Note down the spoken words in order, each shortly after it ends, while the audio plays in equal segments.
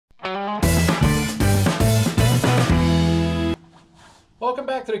Welcome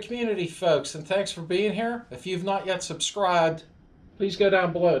back to the community, folks, and thanks for being here. If you've not yet subscribed, please go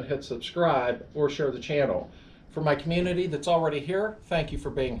down below and hit subscribe or share the channel. For my community that's already here, thank you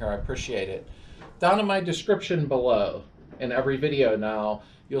for being here. I appreciate it. Down in my description below, in every video now,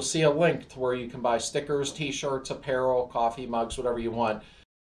 you'll see a link to where you can buy stickers, t-shirts, apparel, coffee mugs, whatever you want.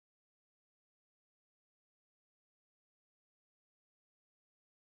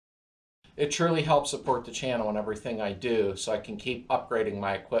 It truly helps support the channel and everything I do so I can keep upgrading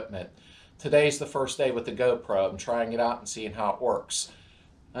my equipment. Today's the first day with the GoPro. I'm trying it out and seeing how it works.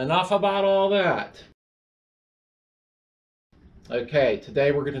 Enough about all that. Okay,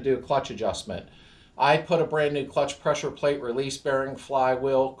 today we're going to do a clutch adjustment. I put a brand new clutch pressure plate, release bearing,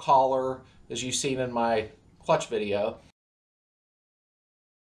 flywheel, collar, as you've seen in my clutch video.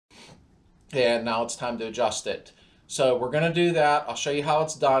 And now it's time to adjust it. So we're going to do that. I'll show you how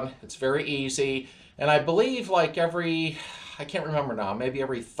it's done. It's very easy. And I believe like I can't remember now, maybe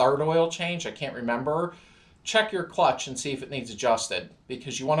every third oil change, I can't remember. Check your clutch and see if it needs adjusted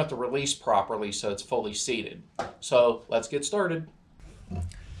because you want it to release properly so it's fully seated. So let's get started.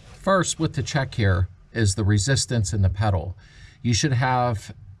 First, what to check here is the resistance in the pedal. You should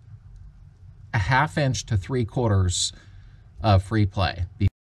have a 1/2 inch to 3/4 of free play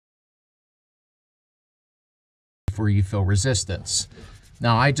before you feel resistance.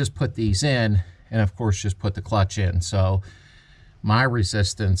 Now I just put these in and of course just put the clutch in. So my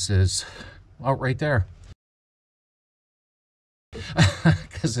resistance is right there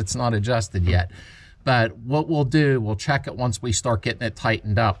because it's not adjusted yet. But what we'll do, we'll check it once we start getting it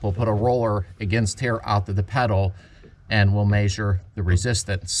tightened up. We'll put a roller against here out to the pedal and we'll measure the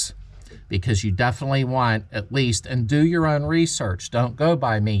resistance because you definitely want at least, and do your own research. Don't go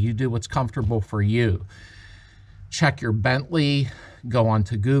by me. You do what's comfortable for you. Check your Bentley, go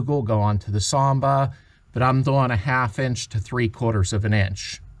onto Google, go onto the Samba, but I'm doing a 1/2 inch to 3/4 of an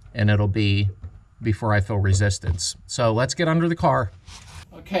inch, and it'll be before I feel resistance. So let's get under the car.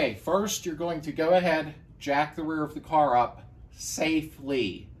 Okay, first you're going to go ahead, jack the rear of the car up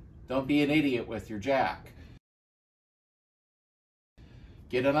safely. Don't be an idiot with your jack.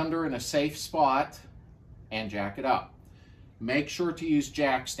 Get it under in a safe spot and jack it up. Make sure to use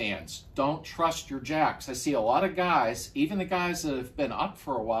jack stands. Don't trust your jacks. I see a lot of guys, even the guys that have been up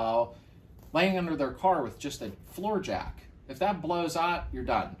for a while, laying under their car with just a floor jack. If that blows out, you're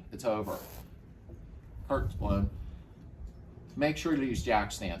done. It's over. Curtain's blown. Make sure to use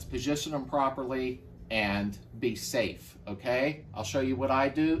jack stands. Position them properly and be safe, okay? I'll show you what I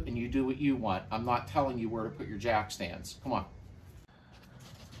do and you do what you want. I'm not telling you where to put your jack stands. Come on.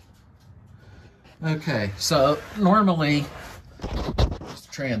 Okay, so normally, it's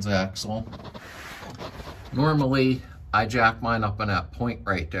the transaxle. Normally, I jack mine up on that point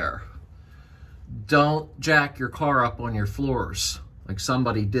right there. Don't jack your car up on your floors like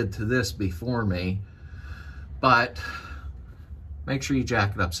somebody did to this before me, but make sure you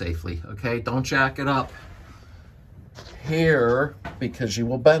jack it up safely, okay? Don't jack it up here because you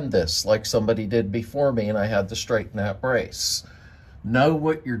will bend this like somebody did before me and I had to straighten that brace. Know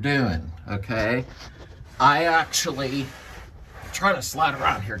what you're doing, okay? I actually, trying to slide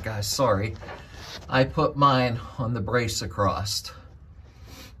around here, guys, sorry. I put mine on the brace across.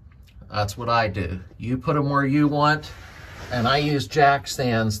 That's what I do. You put them where you want, and I use jack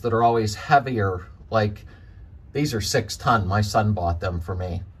stands that are always heavier. Like, these are 6 ton. My son bought them for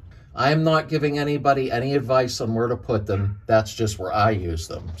me. I am not giving anybody any advice on where to put them. That's just where I use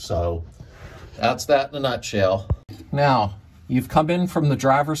them. So, that's that in a nutshell. Now, you've come in from the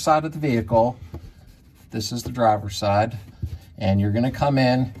driver's side of the vehicle. This is the driver's side. And you're gonna come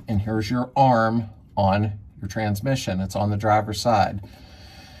in and here's your arm on your transmission. It's on the driver's side.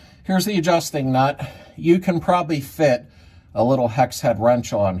 Here's the adjusting nut. You can probably fit a little hex head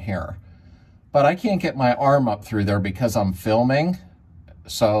wrench on here, but I can't get my arm up through there because I'm filming.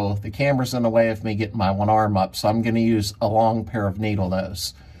 So the camera's in the way of me getting my one arm up. So I'm gonna use a long pair of needle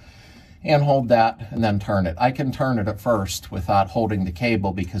nose. And hold that and then turn it. I can turn it at first without holding the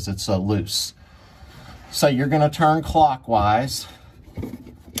cable because it's so loose. So you're going to turn clockwise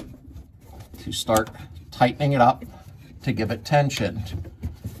to start tightening it up to give it tension.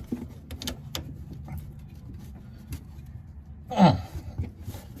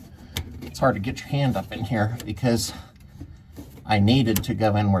 It's hard to get your hand up in here because I needed to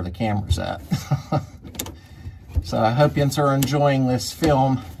go in where the camera's at. So I hope you are enjoying this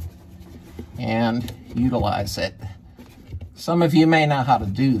film and utilize it. Some of you may know how to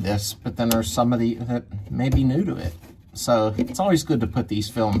do this, but then there's some of you that may be new to it. So it's always good to put these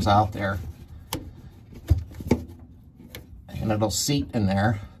films out there. And it'll seat in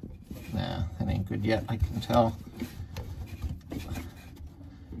there. Nah, that ain't good yet, I can tell.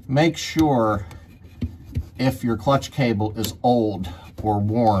 make sure if your clutch cable is old or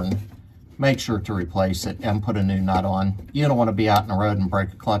worn, make sure to replace it and put a new nut on. You don't want to be out in the road and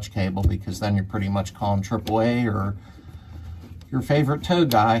break a clutch cable, because then you're pretty much calling AAA or your favorite tow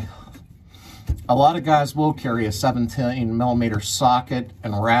guy. A lot of guys will carry a 17mm socket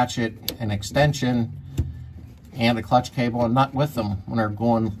and ratchet and extension and a clutch cable and nut with them when they're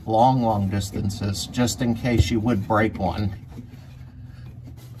going long distances, just in case you would break one.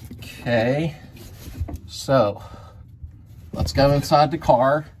 Okay, so let's go inside the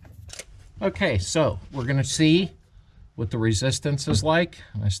car. Okay, so we're gonna see what the resistance is like.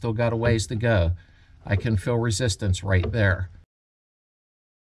 I still got a ways to go. I can feel resistance right there.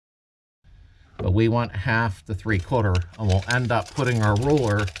 But we want 1/2 to 3/4, and we'll end up putting our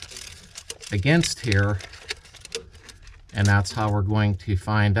ruler against here, and that's how we're going to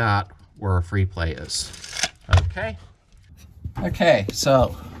find out where our free play is. Okay? Okay,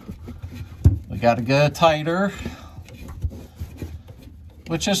 so we gotta go tighter,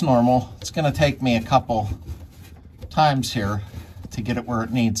 which is normal. It's gonna take me a couple times here to get it where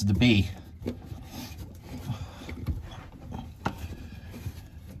it needs to be.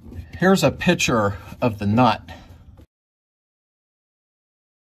 Here's a picture of the nut.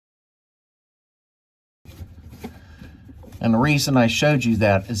 And the reason I showed you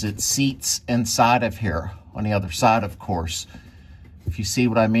that is it seats inside of here, on the other side, of course. If you see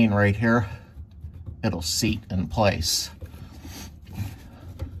what I mean right here, it'll seat in place.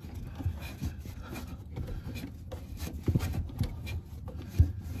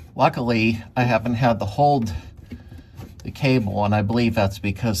 Luckily, I haven't had to hold the cable, and I believe that's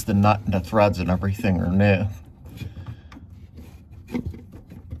because the nut and the threads and everything are new.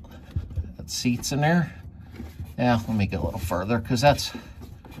 That seats in there. Yeah, let me go a little further, because it's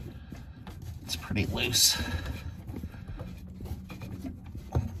pretty loose.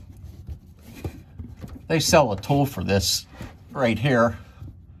 They sell a tool for this right here.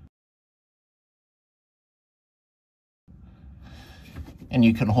 And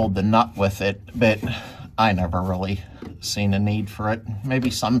you can hold the nut with it, but I never really seen a need for it.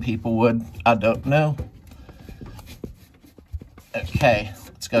 Maybe some people would, I don't know. Okay,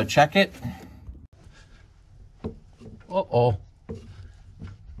 let's go check it. Uh-oh.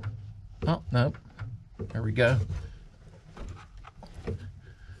 Oh, no. There we go.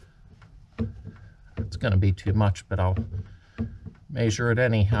 It's gonna be too much, but I'll measure it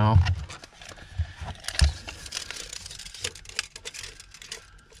anyhow.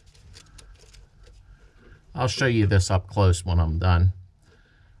 I'll show you this up close when I'm done.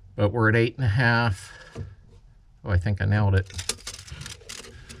 But we're at 8.5. Oh, I think I nailed it.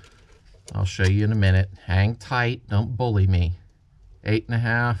 I'll show you in a minute. Hang tight, don't bully me.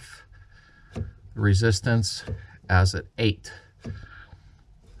 8.5. The resistance as at 8.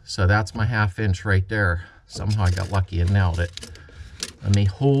 So that's my 1/2 inch right there. Somehow I got lucky and nailed it. Let me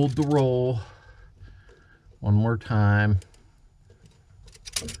hold the roll one more time.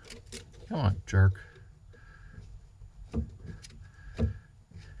 Come on, jerk.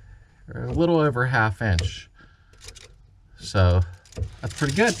 A little over 1/2 inch. So that's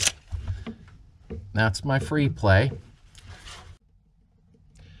pretty good. That's my free play.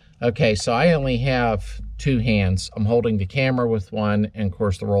 Okay, so I only have 2 hands. I'm holding the camera with one and of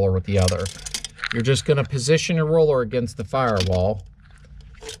course the roller with the other. You're just gonna position your roller against the firewall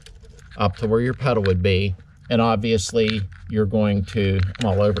up to where your pedal would be. And obviously you're going to, I'm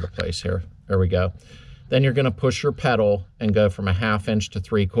all over the place here. There we go. Then you're gonna push your pedal and go from 1/2 inch to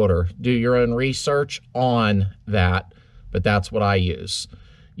 3/4. Do your own research on that, but that's what I use.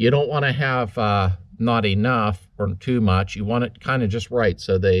 You don't wanna have not enough or too much. You want it kind of just right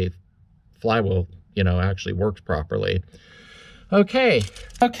so the flywheel, you know, actually works properly. Okay,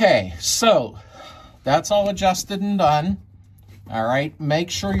 so that's all adjusted and done. All right,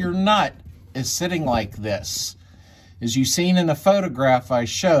 make sure your nut is sitting like this. As you've seen in a photograph I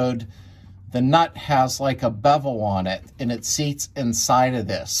showed, the nut has like a bevel on it and it seats inside of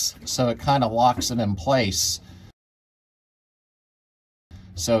this. So it kind of locks it in place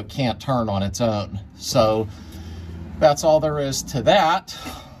so it can't turn on its own. So that's all there is to that.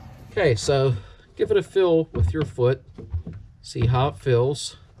 Okay, so give it a feel with your foot. See how it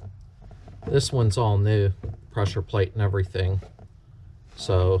feels. This one's all new, pressure plate and everything.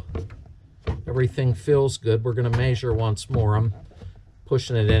 So everything feels good. We're gonna measure once more. I'm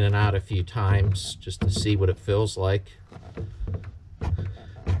pushing it in and out a few times just to see what it feels like.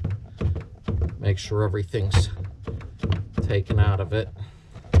 Make sure everything's taken out of it.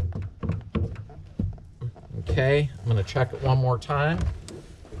 Okay, I'm gonna check it one more time.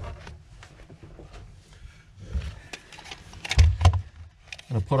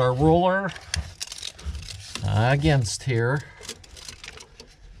 Gonna put our ruler against here.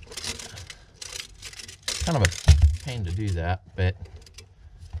 Kind of a pain to do that, but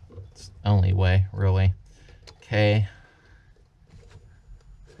it's the only way, really. Okay.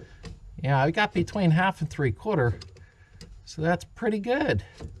 Yeah, I got between 1/2 and 3/4, so that's pretty good.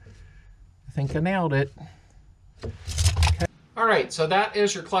 I think I nailed it. Okay. All right, so that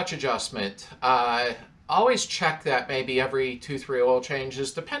is your clutch adjustment. Always check that maybe every 2-3 oil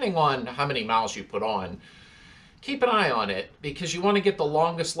changes, depending on how many miles you put on. Keep an eye on it because you want to get the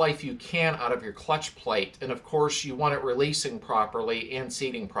longest life you can out of your clutch plate. And of course, you want it releasing properly and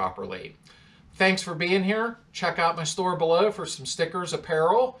seating properly. Thanks for being here. Check out my store below for some stickers,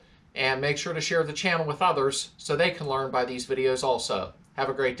 apparel, and make sure to share the channel with others so they can learn by these videos also. Have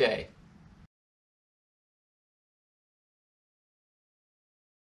a great day.